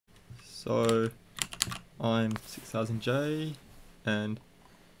So I'm 6000J, and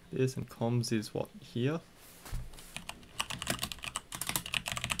this and comms is what here.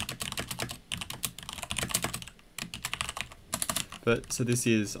 But so this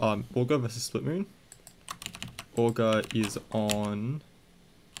is Augur versus Splitmoon. Augur is on.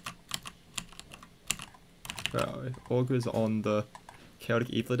 Augur is on the Chaotic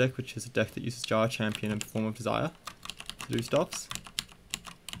Evil deck, which is a deck that uses Jar Champion and Form of Desire to do stuffs.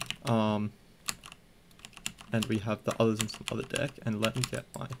 And we have the others in some other deck. And let me get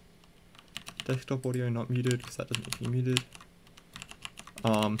my desktop audio not muted because that doesn't need to be muted.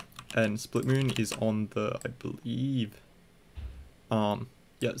 And Splitmoon is on the, I believe.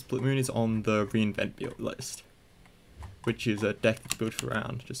 Yeah, Splitmoon is on the Reinvent build list, which is a deck that's built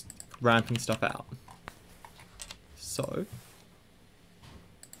around just ramping stuff out. So,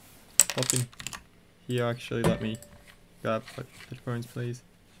 hop in here. Actually, let me grab headphones, please.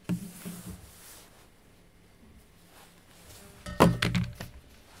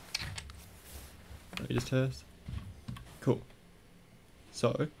 Let me just test. Cool.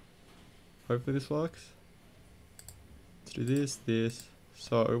 So, hopefully this works. Let's do this.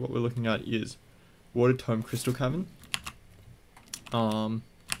 So what we're looking at is Water Tome Crystal Cavern.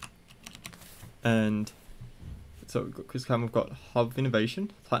 And so we've got Crystal Cavern, we've got Hub of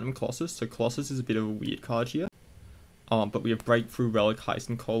Innovation, Platinum Colossus. So Colossus is a bit of a weird card here. But we have Breakthrough, Relic Heist,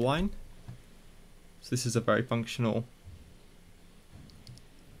 and Coal Line. So this is a very functional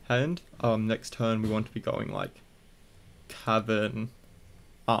hand. Next turn we want to be going like Cavern,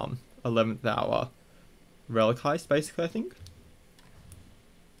 11th Hour, Relic Heist, basically, I think.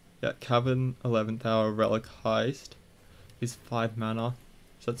 Yeah, Cavern, 11th Hour, Relic Heist is 5 mana.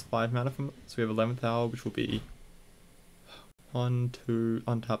 So that's 5 mana from. So we have 11th Hour, which will be 1, 2,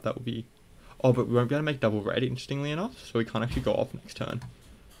 untap, that will be. Oh, but we won't be able to make double red, interestingly enough. So we can't actually go off next turn.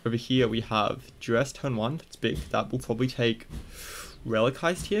 Over here we have Duress turn 1, that's big. That will probably take Relic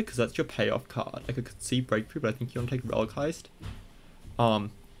Heist here, because that's your payoff card. Like I could see Breakthrough, but I think you want to take Relic Heist.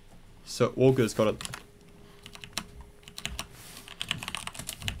 So Augur's got a.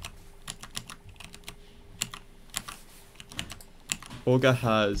 Augur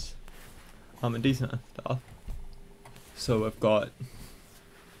has a decent amount of stuff. So I've got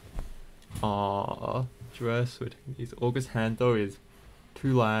Duress, we're taking these. Augur's hand though is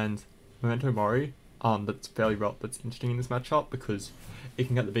 2 lands, Memento Mori. That's that's interesting in this matchup because it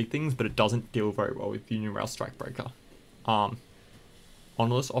can get the big things, but it doesn't deal very well with Union Rail Strikebreaker.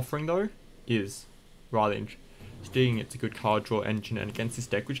 Honorless Offering though is rather interesting. It's a good card draw engine, and against this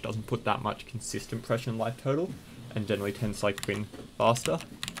deck which doesn't put that much consistent pressure in life total and generally tends to like win faster, it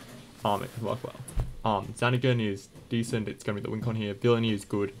can work well. Xanagan is decent, it's going to be the win con here. Villainy is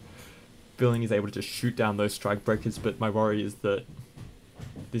good. Villainy is able to just shoot down those strike breakers, but my worry is that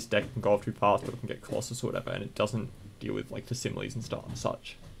this deck can go off too fast, or it can get Colossus or whatever, and it doesn't deal with like the similes and stuff and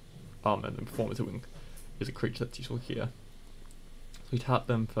such. And then Performance of Wing is a creature that's useful here. So we tap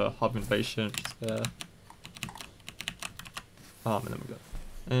them for Hub Innovation, just there. And then we go.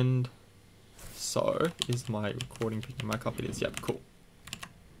 And so, is my recording picking back up? It is, yep, cool.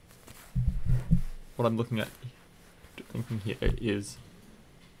 What I'm looking at, thinking here is,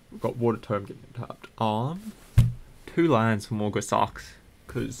 we've got Water Tome getting tapped. 2 lands from Augur sucks,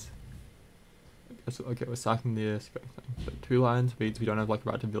 because, okay, we're sacking this, but 2 lands means we don't have like a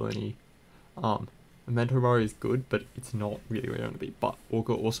right to Villainy. Memento Mori is good, but it's not really where you want to be. But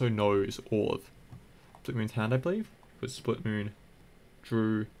Augur also knows all of Splitmoon's hand, I believe, because Splitmoon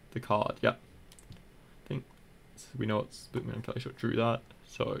drew the card, yep. I think, so we know it's Splitmoon, I'm fairly sure drew that,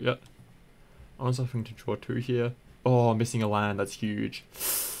 so yeah. I'm also having to draw 2 here. Oh, missing a land, that's huge.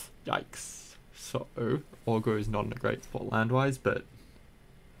 Yikes. So, Augur is not in a great spot land-wise, but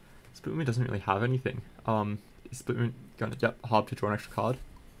Splitmoon doesn't really have anything. Is Splitmoon going to, yep, Hub to draw an extra card.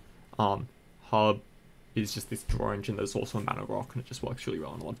 Hub is just this draw engine that's also a mana rock, and it just works really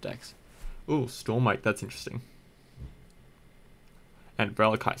well in a lot of decks. Ooh, Stormwake, that's interesting. And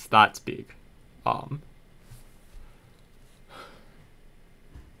Relic Heist, that's big.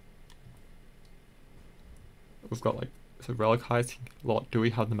 We've got like, so Relic Heist, do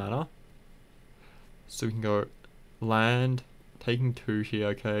we have the mana? So we can go land, taking 2 here,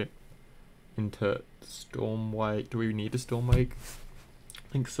 okay, into Stormwake. Do we need a Stormwake? I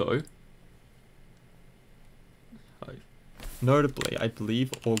think so. Notably, I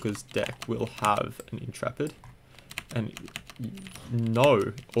believe Augur's deck will have an Intrepid. And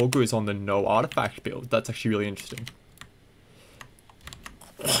no, Augur is on the no artifact build. That's actually really interesting.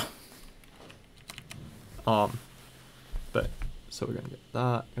 But so we're gonna get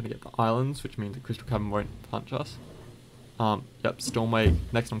that. Gonna get the islands, which means the Crystal Cavern won't punch us. Yep, Stormwave,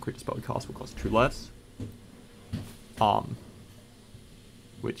 next non-creature spell we cast will cost 2 less.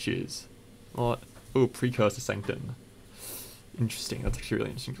 Which is, oh, Precursor Sanctum. Interesting, that's actually a really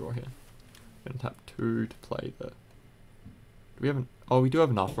interesting draw here. I'm gonna tap 2 to play the, do we have we do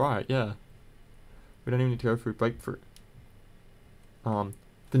have enough, right, yeah. We don't even need to go through Breakthrough. The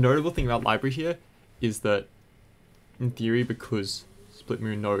notable thing about Library here is that, in theory, because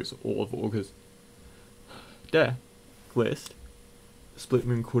Splitmoon knows all of Augur's deck list,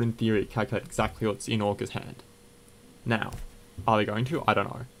 Splitmoon could, in theory, calculate exactly what's in Augur's hand. Now, are they going to? I don't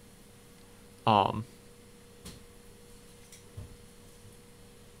know.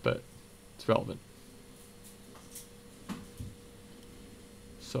 But it's relevant.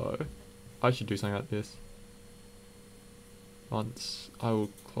 So, I should do something like this. I will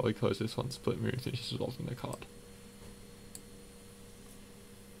probably close this once Splitmoon finishes resolving their card.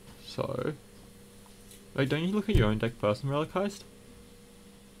 So, wait, don't you look at your own deck first and Relic Heist?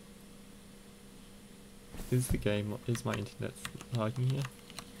 Is the game, is my internet lagging here?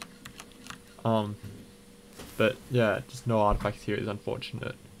 But yeah, just no artifacts here is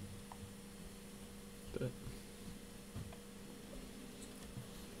unfortunate. But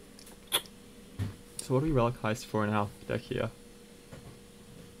so what do we Relic Heist for in our deck here?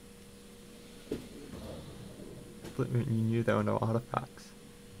 You knew there were no artifacts.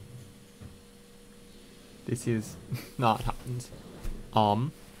 This is not happens.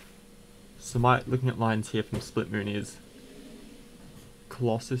 So looking at lines here from Splitmoon is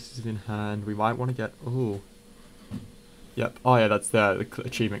Colossus is in hand. We might want to get yep. Oh yeah, that's the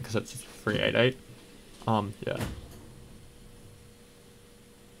achievement because that's 388. Yeah.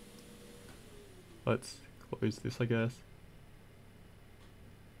 Let's close this, I guess.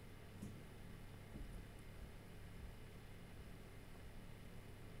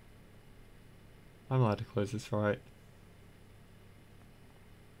 I'm allowed to close this, right?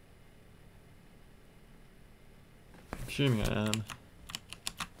 Assuming I am.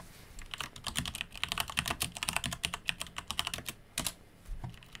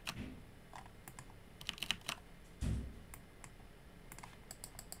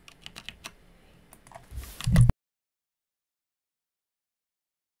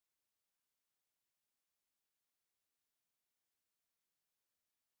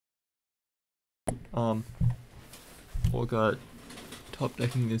 Augur top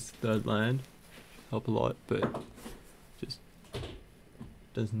decking this third land help a lot, but just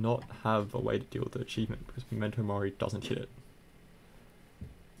does not have a way to deal with the achievement because Memento Mori doesn't hit it.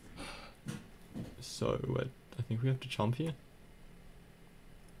 So I think we have to chump here.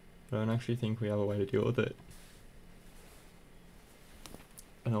 I don't actually think we have a way to deal with it.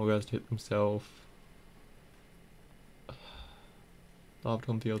 And Augur has to hit themselves. Love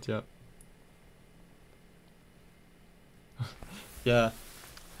Tom Fields, yep. Yeah.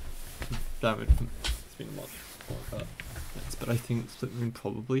 Damn it. It's been a month. But I think Splitmoon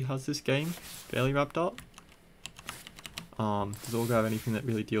probably has this game fairly wrapped up. Does Augur have anything that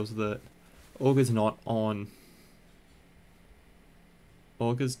really deals with it? Augur's not on.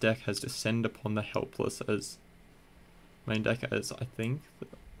 Augur's deck has Descend Upon the Helpless as main deck as, I think, the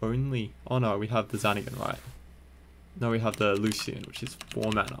only... Oh no, we have the Xanagan, right? No, we have the Lucian, which is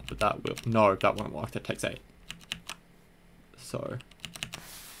 4 mana, but that will... No, that won't work, that takes 8. So...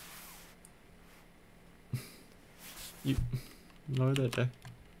 you know their deck.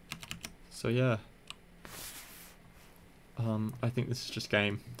 So yeah. I think this is just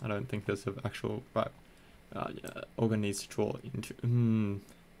game. I don't think there's an actual... Right. Yeah, Augur needs to draw into...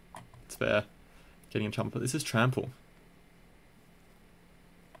 it's fair. Getting a chump, but this is Trample.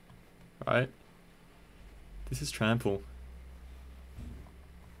 Right? This is Trample.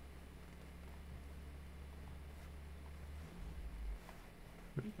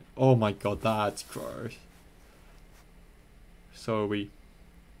 Oh my god, that's gross. So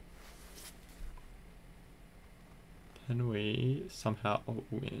can we somehow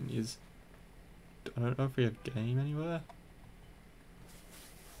win? I don't know if we have game anywhere.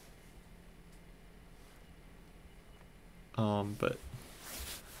 But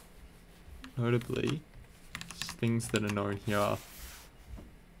notably, things that are known here are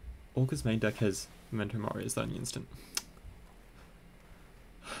Augur's main deck has Memento Mori as the only instant.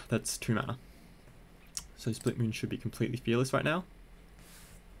 That's 2 mana. So Splitmoon should be completely fearless right now,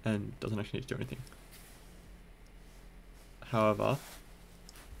 and doesn't actually need to do anything. However,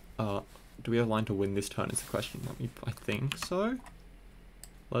 do we have line to win this turn is the question. I think so.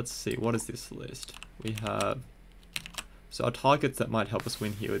 Let's see, what is this list? We have... So our targets that might help us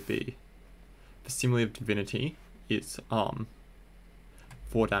win here would be... The Simile of Divinity is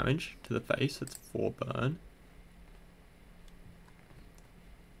 4 damage to the face, so it's 4 burn.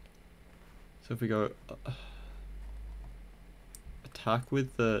 So if we go attack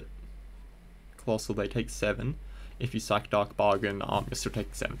with the Colossal, they take 7. If you sack Dark Bargain, you still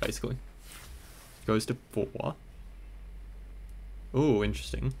take 7 basically. Goes to 4. Oh,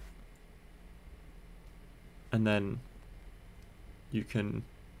 interesting. And then you can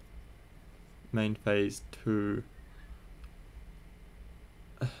main phase 2.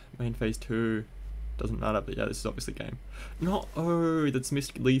 Main phase 2 doesn't matter, but yeah, this is obviously game. No, oh, that's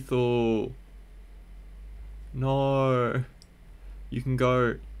missed lethal. No. You can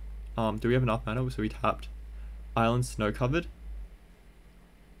go. Do we have enough mana? So we tapped Island Snow Covered.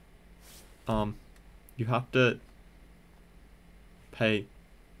 You have to pay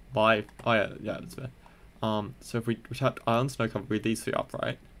 5. Oh yeah, that's fair. So if we tapped Island Snow Covered with these 3 up,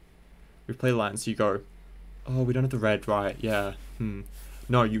 right? We play land, so you go. Oh, we don't have the red, right? Yeah.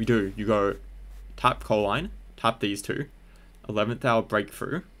 No, you do. You go tap Coal Line, tap these 2, 11th Hour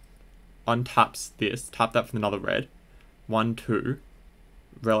Breakthrough, untaps this, tap that for another red, 1/2,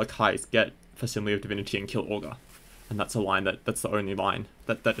 Relic Heist, get Facility of Divinity and kill Augur. And that's a line that's the only line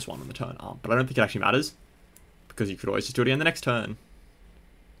that just won on the turn. But I don't think it actually matters, because you could always just do it again the next turn.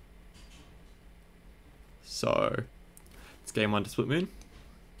 So it's game 1 to Splitmoon.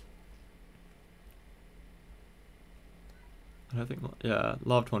 I don't think, yeah,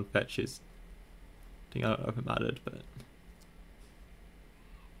 Loved One Fetch is, I don't know if it mattered, but.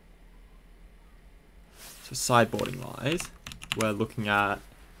 So sideboarding wise, we're looking at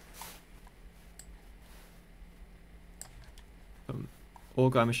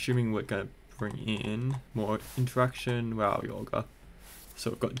Augur. I'm assuming we're going to bring in more interaction. Where are we, Augur?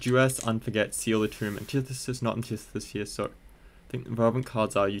 So we've got Duress, Unforget, Seal the Tomb, Antithesis, not Antithesis here, so I think the relevant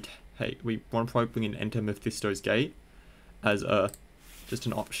cards are we want to probably bring in Enter Mephisto's Gate as just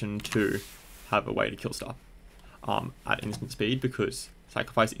an option to have a way to kill stuff at instant speed, because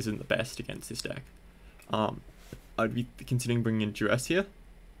Sacrifice isn't the best against this deck. I'd be considering bringing in Duress here.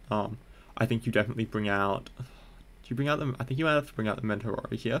 I think you definitely bring out. Do you bring out them? I think you might have to bring out the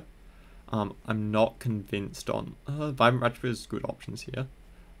Mentorori here. I'm not convinced on Vibrant Rapture is good options here.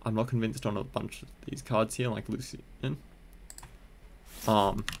 I'm not convinced on a bunch of these cards here, like Lucian.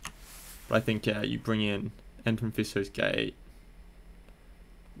 But I think yeah, you bring in Enter Mephisto's Gate.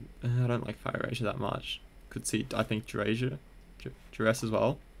 I don't like Fire Erasure that much. Could see, I think, Duress as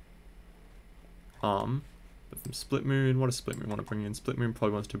well. But from Splitmoon, what does Splitmoon want to bring in? Splitmoon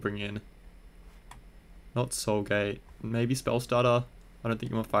probably wants to bring in not Soulgate, maybe Spellstarter. I don't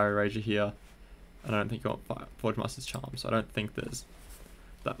think you want Fire Erasure here. And I don't think you want Forge Master's Charm, so I don't think there's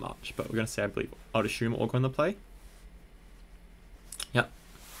that much. But we're going to say, I believe, I'd assume Augur in the play. Yep.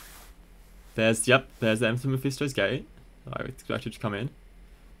 There's the Enter Mephisto's Gate. I expected to come in.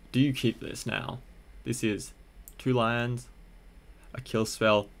 Do you keep this now? This is 2 lands, a kill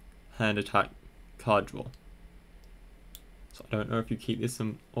spell, hand attack, card draw. So I don't know if you keep this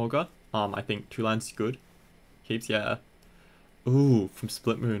in Augur. I think 2 lands is good. Keeps, yeah. Ooh, from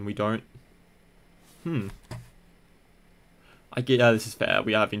Splitmoon we don't. I get, yeah, this is fair.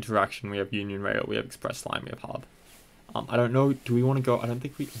 We have Interaction, we have Union Rail, we have Express Line, we have Hub. I don't know, do we want to go, I don't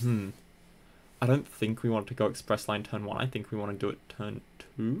think we, I don't think we want to go Express Line turn 1. I think we want to do it turn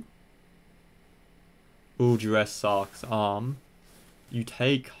 2. Ooh, Duress sucks. You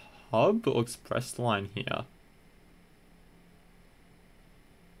take Hub or Express Line here?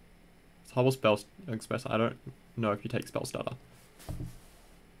 It's Hub or Spell Express. I don't know if you take Spellstarter.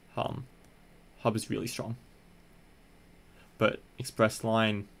 Hub is really strong. But Express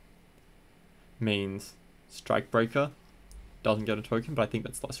Line means Strike Breaker doesn't get a token, but I think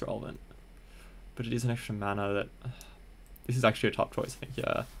that's less relevant. But it is an extra mana that... this is actually a top choice, I think,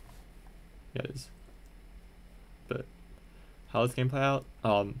 yeah. Yeah, it is. But how does the game play out?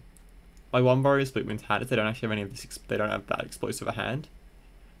 My one worry is Splitmoon's hand is they don't actually have any of this, they don't have that explosive a hand.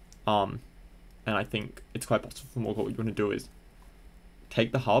 And I think it's quite possible for Morgul what you want to do is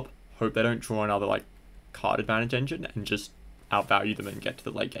take the hub, hope they don't draw another like card advantage engine, and just outvalue them and get to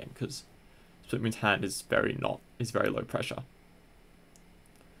the late game, because Splitmoon's hand is very low pressure.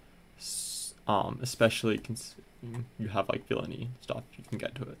 Especially considering you have like Villainy stuff, you can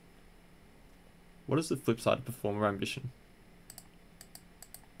get to it. What is the flip side of Performer Ambition?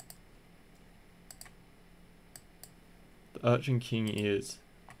 The Urchin King is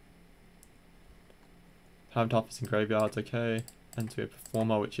have toughest in graveyards, okay. And so we have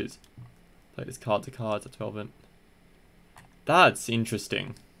Performer, which is play this card to cards at 12. That's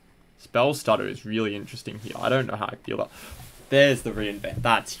interesting. Spell Stutter is really interesting here. I don't know how I feel about. There's the reinvent.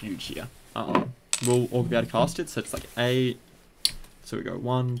 That's huge here. We'll all be able to cast it, so it's like 8. So we go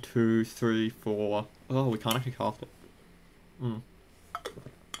 1, 2, 3, 4. Oh, we can't actually cast it.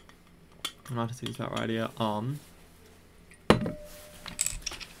 I have to see this out right here.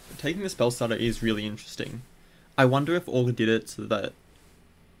 Taking the spell starter is really interesting. I wonder if Augur did it so that,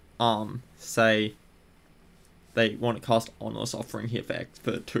 say, they want to cast Honor's Offering here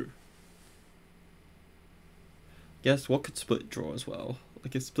for 2. Guess what could Split draw as well?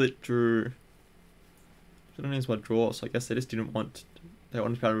 Like if Split drew, I don't know what draw, so I guess they just didn't want, they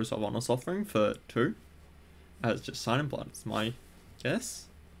wanted to be able to resolve Honor's Offering for 2. As just Sign and Blood, it's my guess.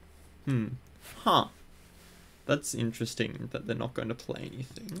 Huh. That's interesting that they're not going to play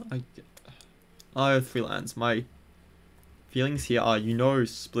anything. I have 3 lands. My feelings here are,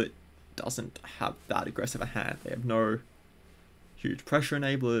 Split doesn't have that aggressive a hand. They have no huge pressure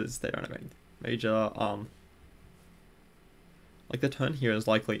enablers. They don't have any major, like the turn here is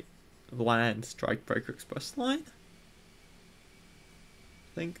likely land, Strike Breaker, Express Line, I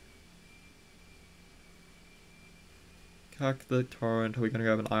think. Cack the Torrent. Are we going to go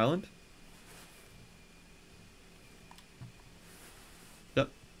have an island? Yep.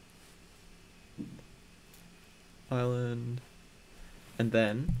 Island. And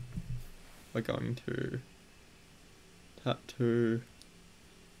then we're going to tap 2.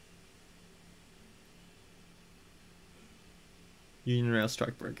 Union Rail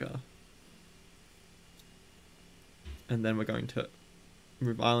Strikebreaker. And then we're going to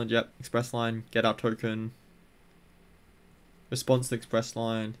move island, yep, express line, get our token. Response to the express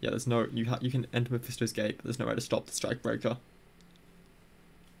line. Yeah, there's no, you can enter Mephisto's Gate, but there's no way to stop the Strikebreaker.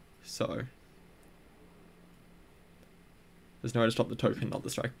 So there's no way to stop the token, not the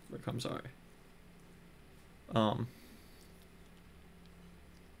Strikebreaker, I'm sorry.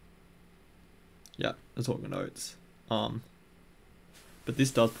 Yeah, that's all my notes. But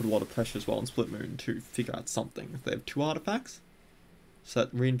this does put a lot of pressure as well on Splitmoon to figure out something. They have 2 artifacts, so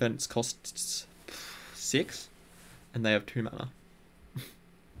that reinvents costs 6, and they have 2 mana.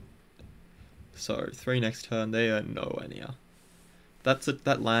 So 3 next turn, they are nowhere near.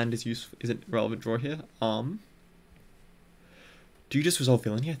 That land is useful, isn't relevant draw here. Do you just resolve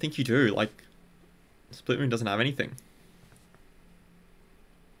Villainy? I think you do. Like, Splitmoon doesn't have anything.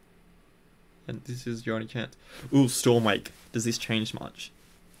 And this is your only chance. Ooh, Stormwake. Does this change much?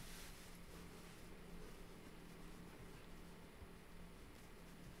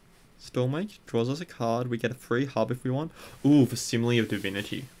 Stormwake draws us a card. We get a free hub if we want. Ooh, for Simile of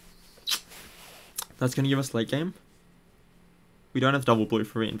Divinity. That's going to give us late game. We don't have double blue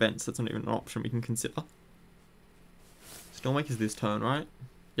for reinvents. That's not even an option we can consider. Stormwake is this turn, right?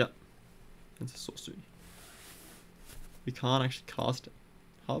 Yep. It's a sorcery. We can't actually cast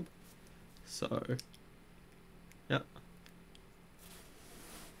hub. So, yep.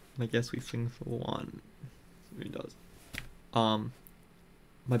 I guess we swing for 1. Who does?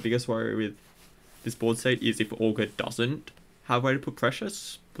 My biggest worry with this board state is if Augur doesn't have a way to put pressure.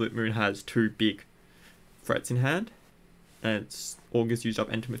 Splitmoon has 2 big threats in hand, and Augur's used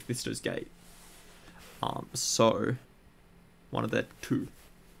up Enter Mephisto's Gate. So one of their 2.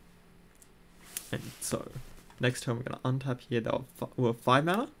 And so next turn we're gonna untap here. We'll have 5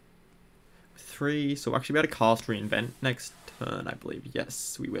 mana. 3, so we'll actually be able to cast Reinvent next turn, I believe.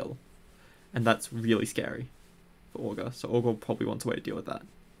 Yes, we will. And that's really scary for Augur. So Augur probably wants a way to deal with that.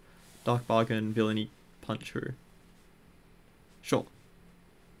 Dark Bargain, Villainy, Punch Who. Sure.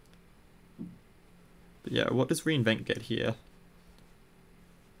 But yeah, what does Reinvent get here?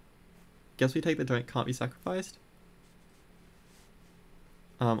 Guess we take the don't can't be sacrificed.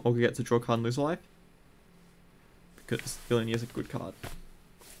 Augur gets a draw card and lose a life. Because Villainy is a good card.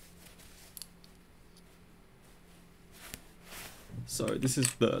 So this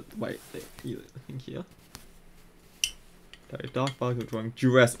is the thing here. Okay, Dark Bargain drawing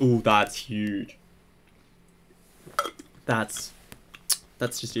Duress. Ooh, that's huge. That's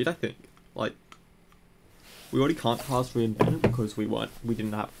just it, I think. Like, we already can't cast Reinvent because we've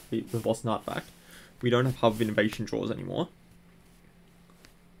lost an artifact. We don't have Hub of Innovation draws anymore.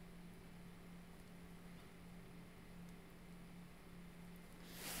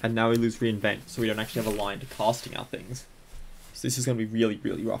 And now we lose Reinvent, so we don't actually have a line to casting our things. So this is going to be really,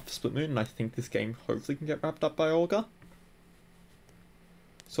 really rough for Splitmoon, and I think this game hopefully can get wrapped up by Augur.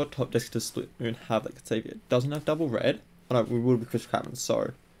 So what top deck does Splitmoon have that could save it? It doesn't have double red. Oh no, we would be Crystal Cavern,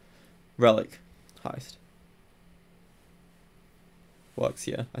 so Relic, Heist. Works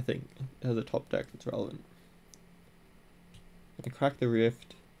here, I think. It has a top deck that's relevant. And Crack the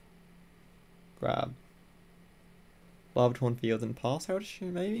Rift. Grab. Lava Torn Fields and Pass, I would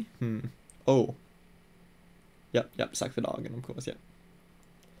assume, maybe? Oh. Yep, sack the Dargon, of course, yep.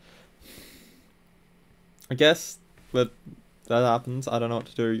 I guess that happens. I don't know what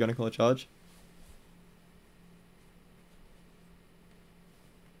to do. You're gonna call a charge?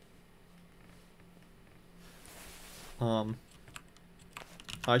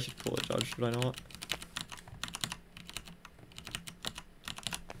 I should call a judge, should I not?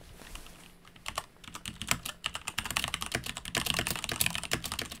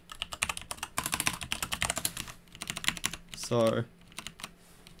 So,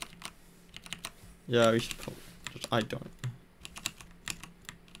 yeah, we should call a judge. I don't.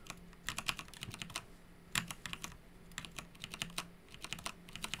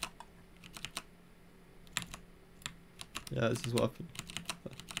 Yeah, this is what I've been.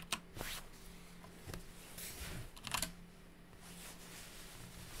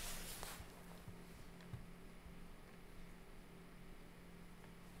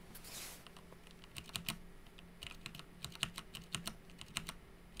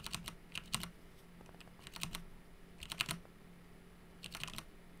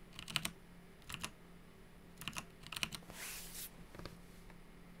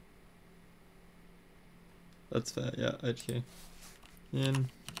 That's fair, yeah, okay. And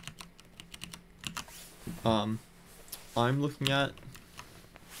I'm looking at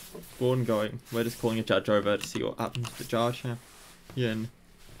board and going. We're just calling a judge over to see what happens with the jar champion.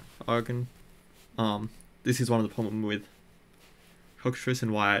 Augur. This is one of the problems with Cockatrice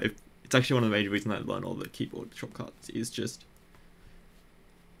and why it's actually one of the major reasons I learned all the keyboard shortcuts is just,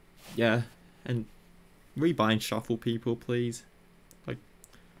 yeah, and rebind shuffle, people, please. Like,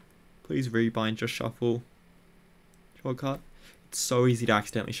 please rebind just shuffle shortcut. It's so easy to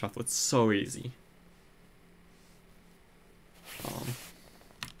accidentally shuffle. It's so easy.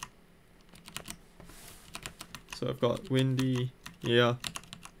 So I've got Windy here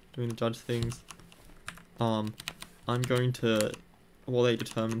doing the judge things. I'm going to, while they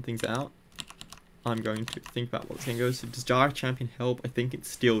determine things out, I'm going to think about what's going to go. So does Jar Champion help? I think it's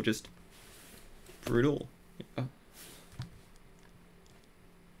still just brutal. Yeah.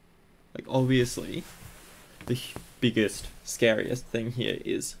 Like, obviously, the biggest, scariest thing here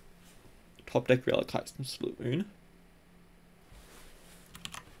is top deck Relic Heights from Splitmoon.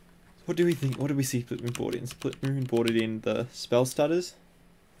 What do we think? What do we see Splitmoon board in? Splitmoon boarded in the Spell Stutters.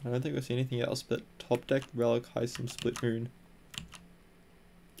 I don't think we've seen anything else, but top deck Relic Heights from Splitmoon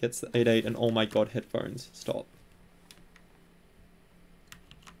gets the 8/8 and oh my god, headphones. Stop.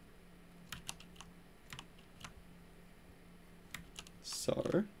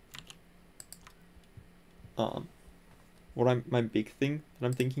 So, my big thing that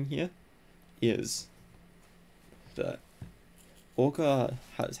I'm thinking here is that Augur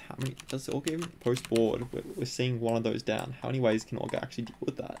has how many? Does Augur even post board? We're seeing one of those down. How many ways can Augur actually deal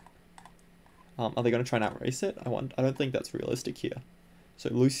with that? Are they going to try and outrace it? I don't think that's realistic here. So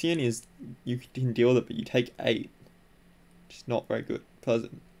Lucian is, you can deal with it, but you take 8. Which is not very good.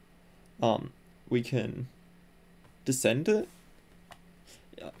 Pleasant. We can descend it.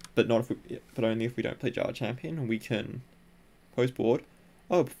 Yeah, but not if we, but only if we don't play Jar Champion, and we can post board.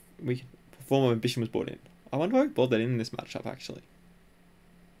 Oh, we can perform of Ambition was brought in. I wonder why we brought that in this matchup actually.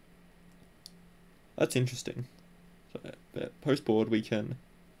 That's interesting. So post board we can.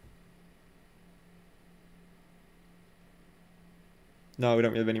 No, we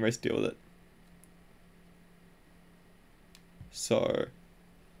don't really have any ways to deal with it. So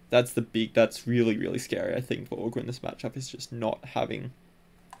that's really, really scary, I think, for Augur in this matchup, is just not having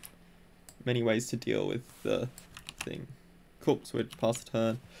many ways to deal with the thing. Cool, so we pass the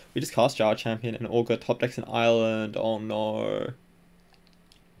turn. We just cast Jar Champion and Augur top decks an island. Oh no.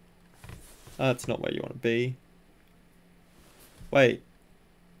 That's not where you want to be. Wait.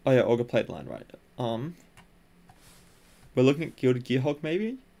 Oh yeah, Augur played land, right. We're looking at Gilded Gearhawk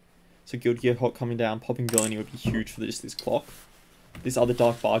maybe? So Gilded Gearhawk coming down, popping Villainy would be huge for just this clock. This other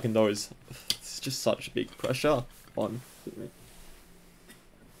Dark Bargain though is it's just such big pressure on.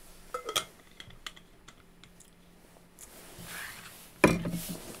 So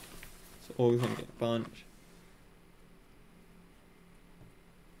Augur's gonna get a bunch.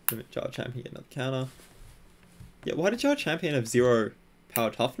 Limit Jar Champion get another counter. Yeah, why did Jar Champion have 0 power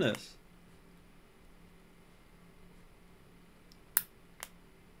toughness?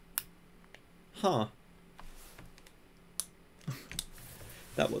 Huh.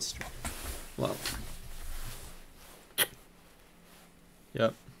 That was strong. Well.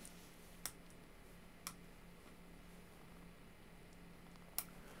 Yep.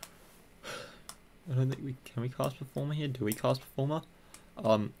 I don't think can we cast Performer here? Do we cast Performer?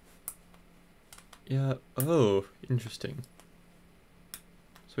 Yeah, oh, interesting.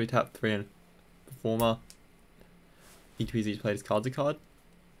 So we tap 3 and Performer. E2 played his cards a card.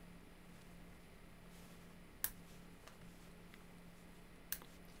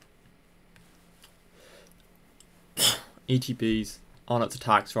 ETBs. Oh no, it's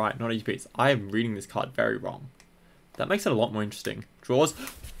attacks, right, not ETBs. I am reading this card very wrong. That makes it a lot more interesting. Draws,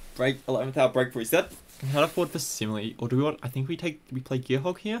 break 11th hour breakthroughs. That can I afford for Simile, or do we want? I think we play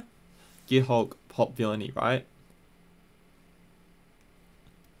Gearhog here. Gearhog, pop Villainy, right?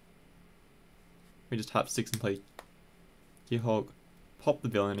 We just tap 6 and play Gearhog, pop the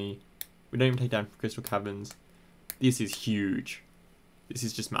Villainy. We don't even take down Crystal Caverns. This is huge. This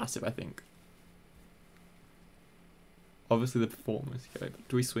is just massive, I think. Obviously the performance go, but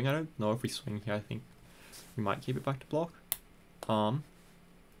do we swing? I don't know if we swing here. I think we might keep it back to block. We're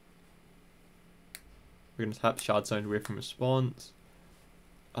gonna tap Shard Zone away from response.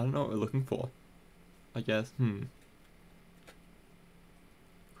 I don't know what we're looking for. I guess,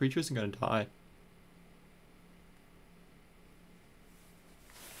 Creature isn't gonna die.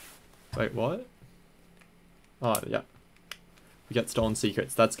 Wait, what? Oh, yeah. We get Stolen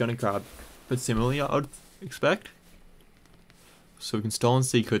Secrets. That's gonna grab. But similarly, I would expect. So we can Stolen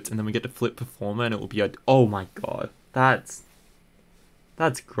Secrets, and then we get to flip Performer, and it will be a... Oh my god. That's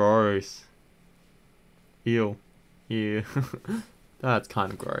gross. Ew. Ew. That's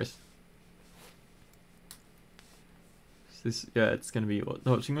kind of gross. So this, yeah, it's gonna be...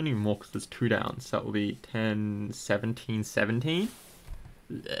 No, it's gonna be more because there's 2 downs. So that will be 10, 17, 17.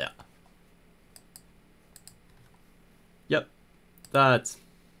 Yeah. Yep. That's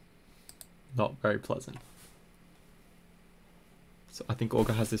not very pleasant. So I think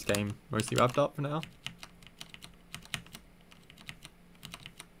Augur has this game mostly wrapped up for now.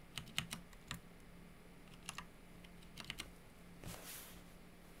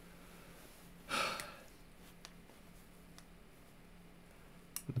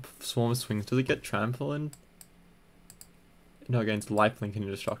 The Swarm swings. Does it get Trampoline? No, against Lifelink and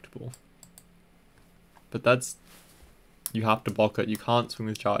Indestructible. But that's... You have to block it. You can't swing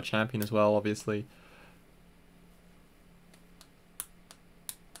with Jar Champion as well, obviously.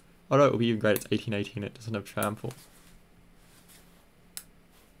 Oh no, it'll be even great. It's 18-18. It doesn't have Trample.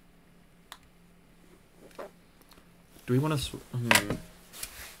 Do we want to...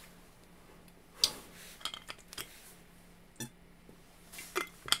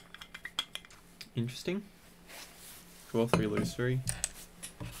 Interesting. Draw 3, lose 3.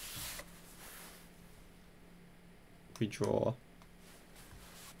 We draw.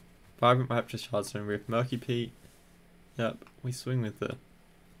 Vibrant Map, just Shard Zone with Murky Pete. Yep, we swing with the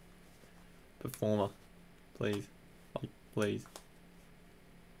Performer. Please. Like, please.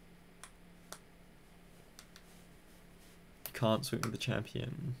 You can't swing with the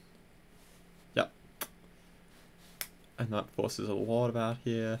Champion. Yep. And that forces a lot about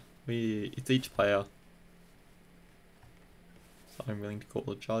here. It's each player. So I'm willing to call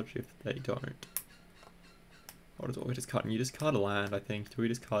a judge if they don't. What does Augur discard? And you discard a land, I think. Do we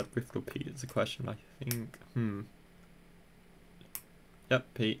discard Rift or Pete? It's a question, I think. Yep,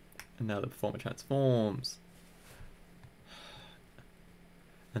 Pete. And now the Performer transforms.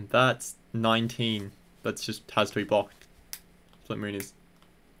 And that's 19. That's just has to be blocked. Splitmoon is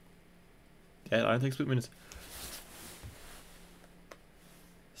dead. I don't think Splitmoon is...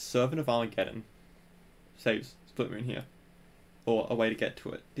 Servant of Armageddon saves Splitmoon here. Or a way to get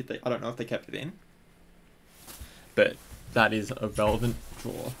to it. Did they? I don't know if they kept it in. But that is a relevant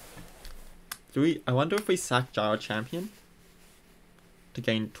draw. I wonder if we sack Gyro Champion to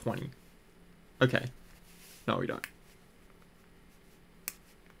gain 20. Okay. No, we don't.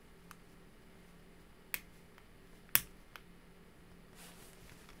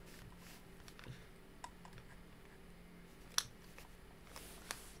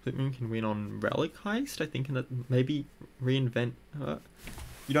 Splitmoon can win on Relic Heist, I think, and that maybe reinvent...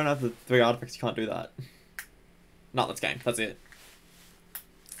 you don't have the 3 artifacts, you can't do that. No, that's game. That's it.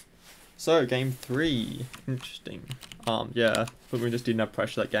 So, game 3. Interesting. Yeah, but we just didn't have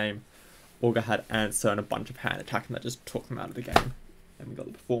pressure that game. Augur had Answer and a bunch of hand attack, and that just took them out of the game. And we got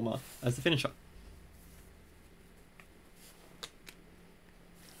the Performer as the finisher.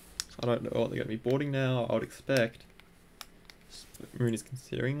 So I don't know what they're going to be boarding now. I would expect Splitmoon is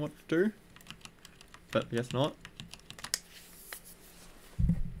considering what to do, but I guess not.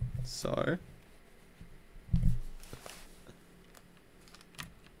 So...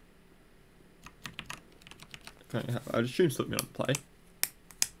 I'd assume Splitmoon on play.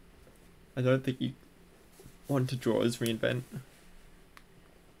 I don't think you want to draw as reinvent.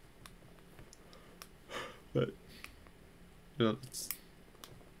 But you know,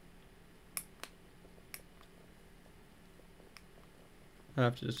 I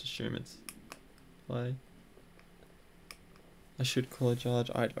have to just assume it's play. I should call a charge.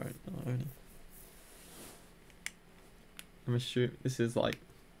 I don't know. I'm assuming this is like...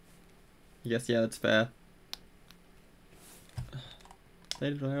 Yes, yeah, that's fair.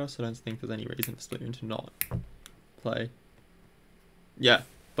 I also don't think there's any reason for Splitmoon to not play. Yeah,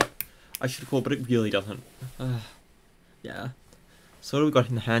 but I should call, but it really doesn't. Yeah. So what have we got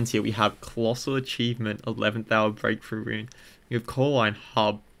in the hands here? We have Colossal Achievement, 11th Hour Breakthrough Rune. We have Coraline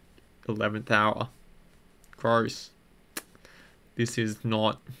Hub, 11th Hour. Gross. This is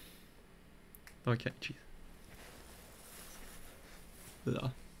not... Okay, jeez.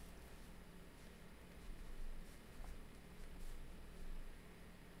 Ugh.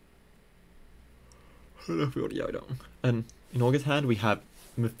 I don't know if we already got it. And in Augur's hand, we have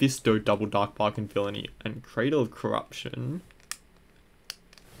Mephisto, Double Dark Bark, and Villainy, and Cradle of Corruption.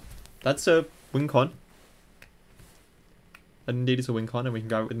 That's a win con. That indeed is a win con, and we can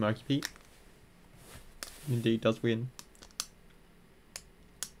go with Murky Pete. It indeed does win.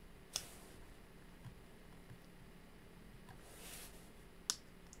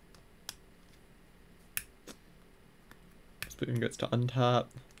 Splitmoon gets to untap.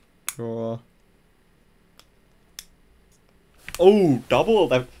 Draw. Oh, double!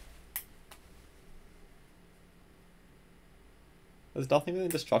 There's nothing really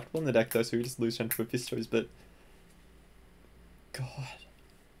indestructible in the deck though, so we just lose to Mephistos, but... God.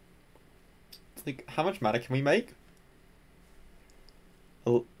 Like, how much mana can we make?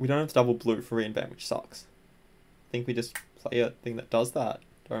 Well, we don't have double blue for reinvent, which sucks. I think we just play a thing that does that,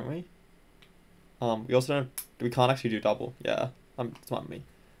 don't we? We also don't... We can't actually do double. Yeah, it's not me.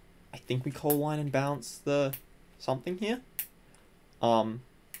 I think we Coal Line and bounce the something here.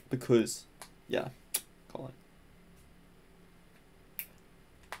 Because, yeah, Coal Line.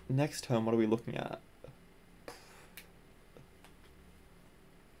 Next turn, what are we looking at?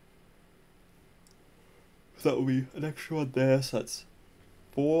 That will be an extra one there, so that's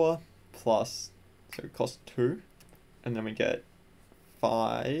 4 plus, so it costs 2, and then we get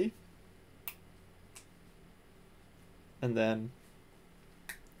 5, and then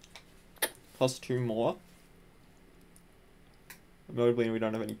plus 2 more. Notably, we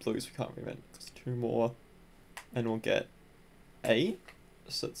don't have any blues, we can't reinvent. Costs 2 more, and we'll get 8.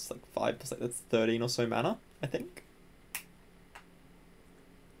 So it's like 5 plus 8, that's 13 or so mana, I think.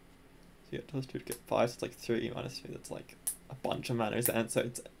 So yeah, plus 2 to get 5, so it's like 3 minus 3, that's like a bunch of mana, and so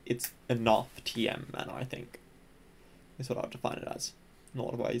it's enough TM mana, I think. Is what I would define it as, in a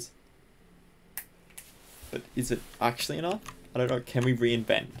lot of ways. But is it actually enough? I don't know, can we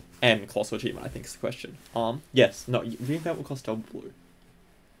reinvent? And Colossal Achievement, I think is the question. Yes, no, reinvent will cost double blue.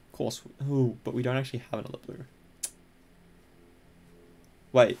 Of course, ooh, but we don't actually have another blue.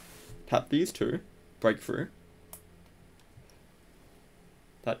 Wait, tap these two, breakthrough.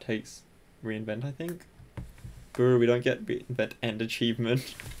 That takes reinvent, I think. Boo, we don't get reinvent and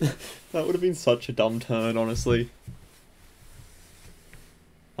achievement. That would have been such a dumb turn, honestly.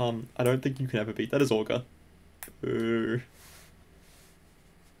 I don't think you can ever beat that as Augur. Boo.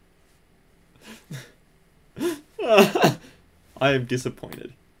 I am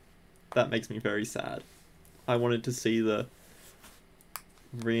disappointed. That makes me very sad. I wanted to see the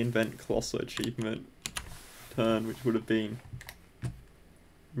reinvent Colossal Achievement turn, which would have been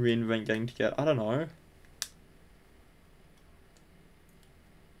reinvent getting to get, I don't know.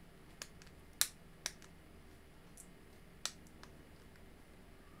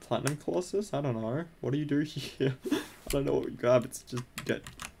 Platinum Colossus? I don't know. What do you do here? I don't know what you grab, it's just get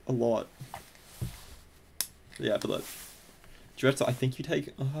a lot. Yeah, but look. Do you have to, I think you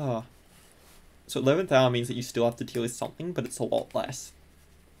take, so 11th hour means that you still have to deal with something, but it's a lot less.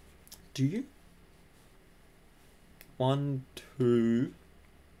 Do you? 1, 2,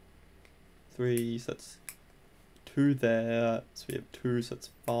 3, so that's 2 there, so we have 2, so that's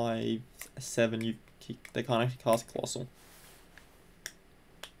 5, 7, they can't actually cast Colossal.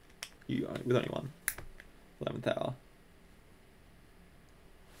 With only 1. 11th hour.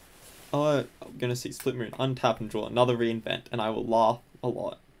 Oh, I'm gonna see Splitmoon, untap and draw another reinvent, and I will laugh a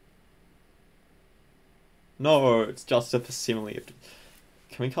lot. No, it's just a facsimile.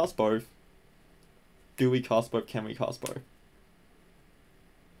 Can we cast both? Do we cast both? Can we cast both?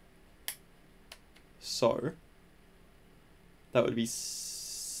 So, that would be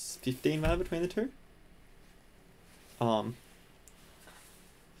 15 mana between the two.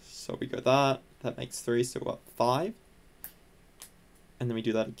 So we go that makes 3, so what, 5? And then we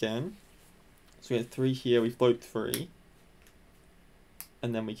do that again. So we have 3 here, we float 3.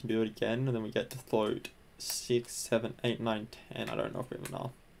 And then we can do it again, and then we get to float 6, 7, 8, 9, 10. I don't know if we have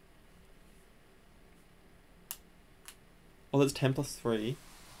enough. Well, there's 10 plus 3.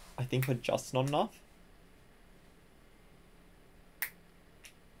 I think we're just not enough.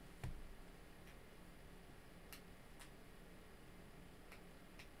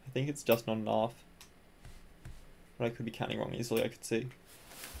 I think it's just not enough. But I could be counting wrong easily, I could see.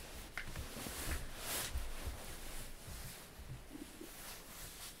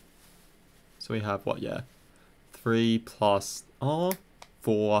 So we have what, yeah. 3 plus 4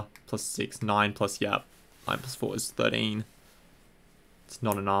 plus 6, 9 plus, yeah. 9 plus 4 is 13. It's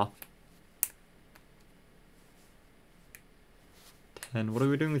not enough. 10. What are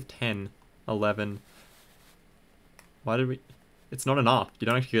we doing with 10? 11. Why did we... It's not enough. You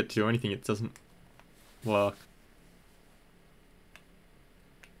don't actually get to do anything. It doesn't work.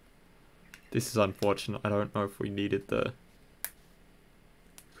 This is unfortunate. I don't know if we needed the...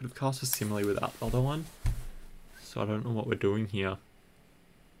 Could have cast a simile without the other one. So I don't know what we're doing here.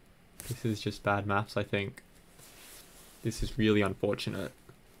 This is just bad maths, I think. This is really unfortunate.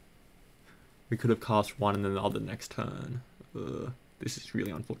 We could have cast one and then the other next turn. This is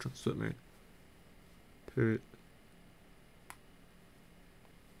really unfortunate, Splitmoon. 2.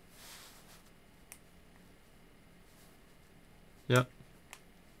 Yep.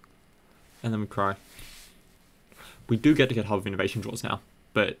 And then we cry. We do get to get Hub of Innovation draws now,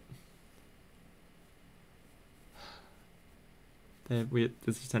 but... There's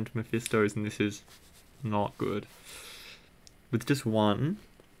a Center Mephistos, and this is not good. With just 1,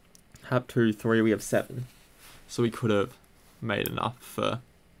 Hub 2, 3, we have 7. So we could have made enough for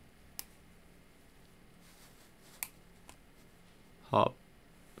Hub.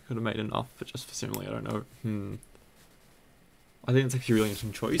 We could have made enough for just for Simile, I don't know. I think it's actually a really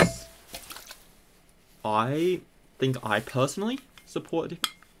interesting choice. I think I personally support it.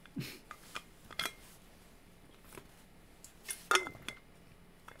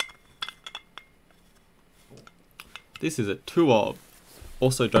 This is a 2 of.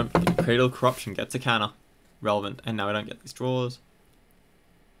 Also, don't forget, Cradle of Corruption gets a counter. Relevant. And now I don't get these draws.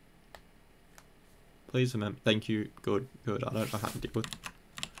 Please remember. Thank you. Good. Good. I don't know how to deal with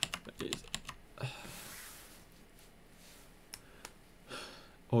it.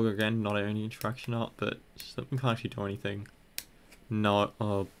 Augur again, not any interaction art, but something can't actually do anything. No.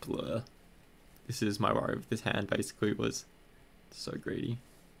 Oh, blur. This is my worry with this hand, basically, was so greedy.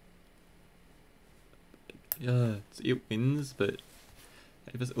 Yeah, it wins, but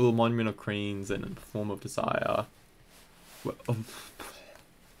if it's Monument of Queens and a Form of Desire, well,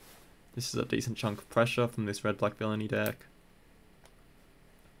 this is a decent chunk of pressure from this red-black Villainy deck.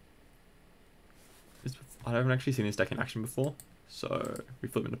 I haven't actually seen this deck in action before, so we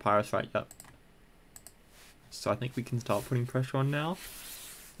flip into Pyrus, right? Yep. So I think we can start putting pressure on now.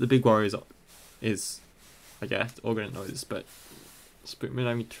 The big worry is I guess, Augur didn't know this, but Splitmoon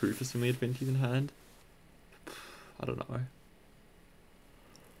only 2 for Simile Adventures in hand. I don't know.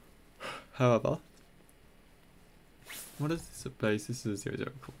 However, what is this at base? This is a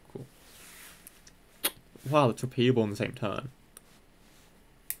 0-0. Cool, cool. Wow, it's repeatable on the same turn.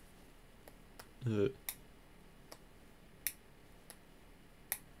 Why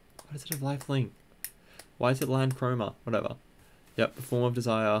does it have lifelink? Why is it land chroma? Whatever. Yep, the Form of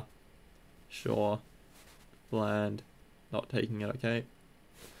Desire. Sure. Land. Not taking it, okay.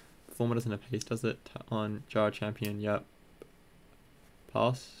 Former doesn't have haste, does it? On Jar Champion, yep.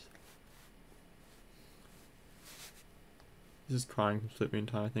 Pass. This is crying from Splitmoon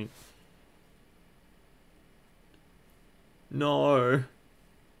time, I think. No!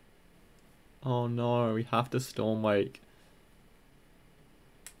 Oh no, we have to Stormwake.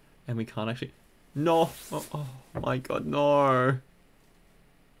 And we can't actually... No! Oh my god, no!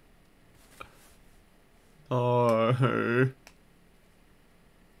 Oh.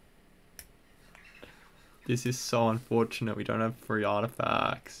 This is so unfortunate, we don't have free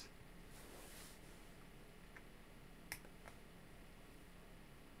artifacts.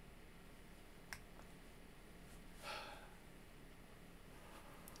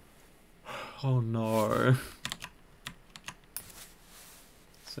 Oh no.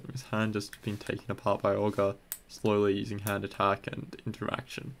 So his hand just being taken apart by Augur, slowly using hand attack and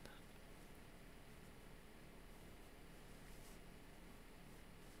interaction.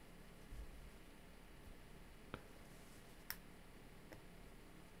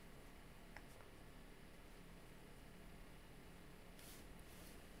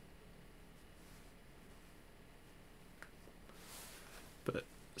 But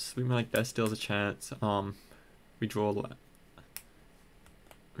Splitmoon like that still has a chance. We draw that.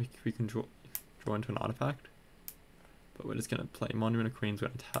 We can draw into an artifact, but we're just gonna play Monument of Queens. We're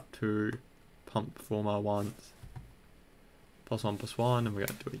gonna tap 2, pump Performer once, +1/+1, and we're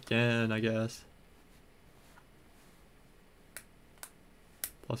gonna do it again, I guess.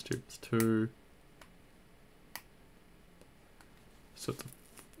 +2/+2. So it's a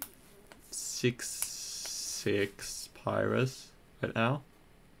 6/6 Pyrus right now.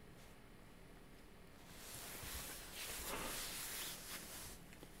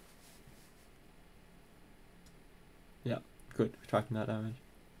 Yeah, good. We're tracking that damage.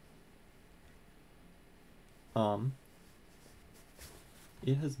 It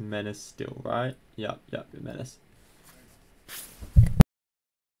has menace still, right? Yep, menace.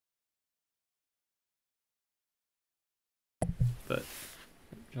 But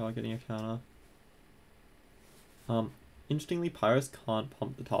getting a counter. Interestingly, Pyrus can't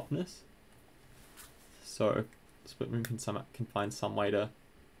pump the toughness, so Splitmoon can find some way to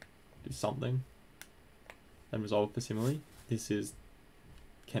do something and resolve for Simile.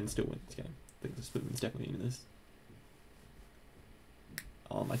 Can still win this game. I think the Splitmoon's definitely in this.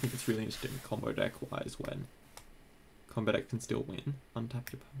 I think it's really interesting combo deck wise when combo deck can still win.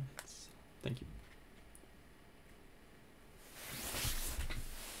 Untap your opponents. Thank you.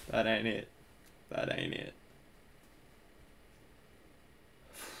 That ain't it. That ain't it.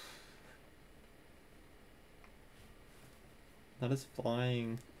 That is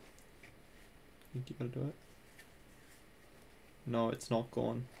flying. Think you gotta do it? No, it's not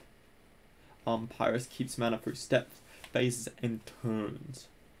gone. Pyrus keeps mana through steps, phases, and turns.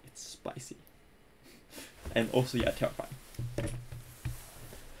 It's spicy. And also, yeah, terrifying.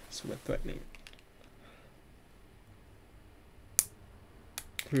 So we're threatening.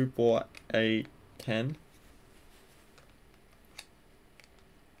 2, 4, 8, 10.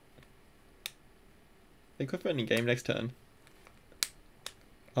 They could threaten game next turn.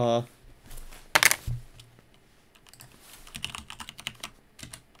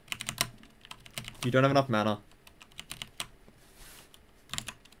 You don't have enough mana.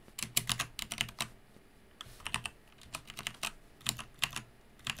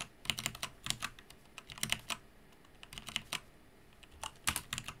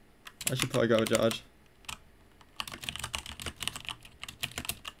 I should probably go with Judge.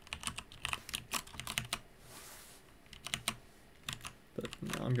 But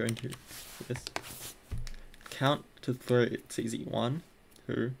now I'm going to do this. Count to 3. It's easy. 1,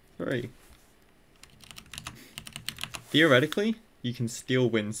 2, 3. Theoretically, you can still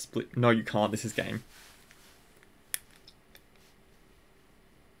win split. No, you can't. This is game.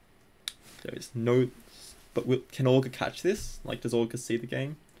 There is no... But can Augur catch this? Like, does Augur see the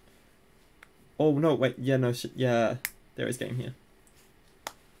game? Oh, no, wait. Yeah, no, yeah. There is game here.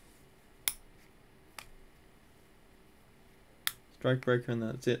 Strike breaker and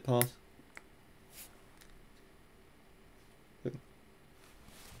that's it. Pass.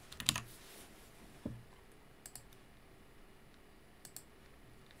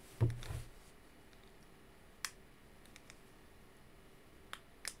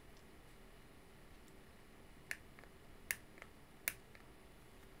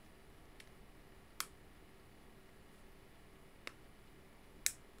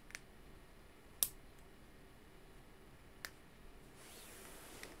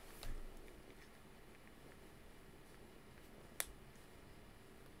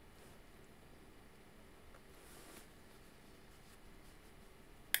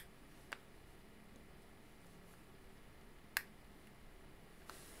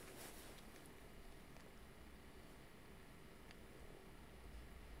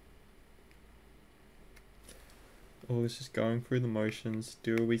 Oh, it's just going through the motions.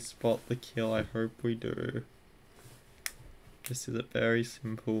 Do we spot the kill? I hope we do. This is a very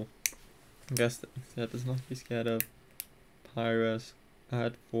simple. I guess that does not be scared of. Pyrus.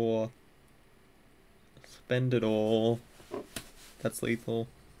 Add 4. Spend it all. That's lethal.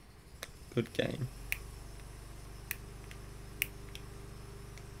 Good game.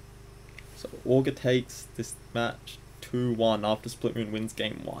 So Augur takes this match 2-1 after Splitmoon wins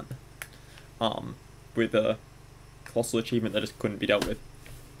game 1. With a colossal achievement that just couldn't be dealt with.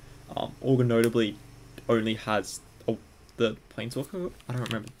 Augur notably only has the Planeswalker. I don't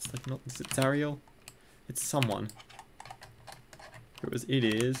remember. It's like not. Is it Zariel? It's someone. It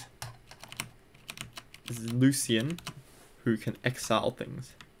is Lucian, who can exile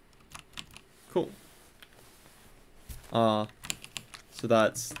things. Cool. So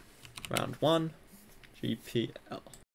that's round 1. GPL.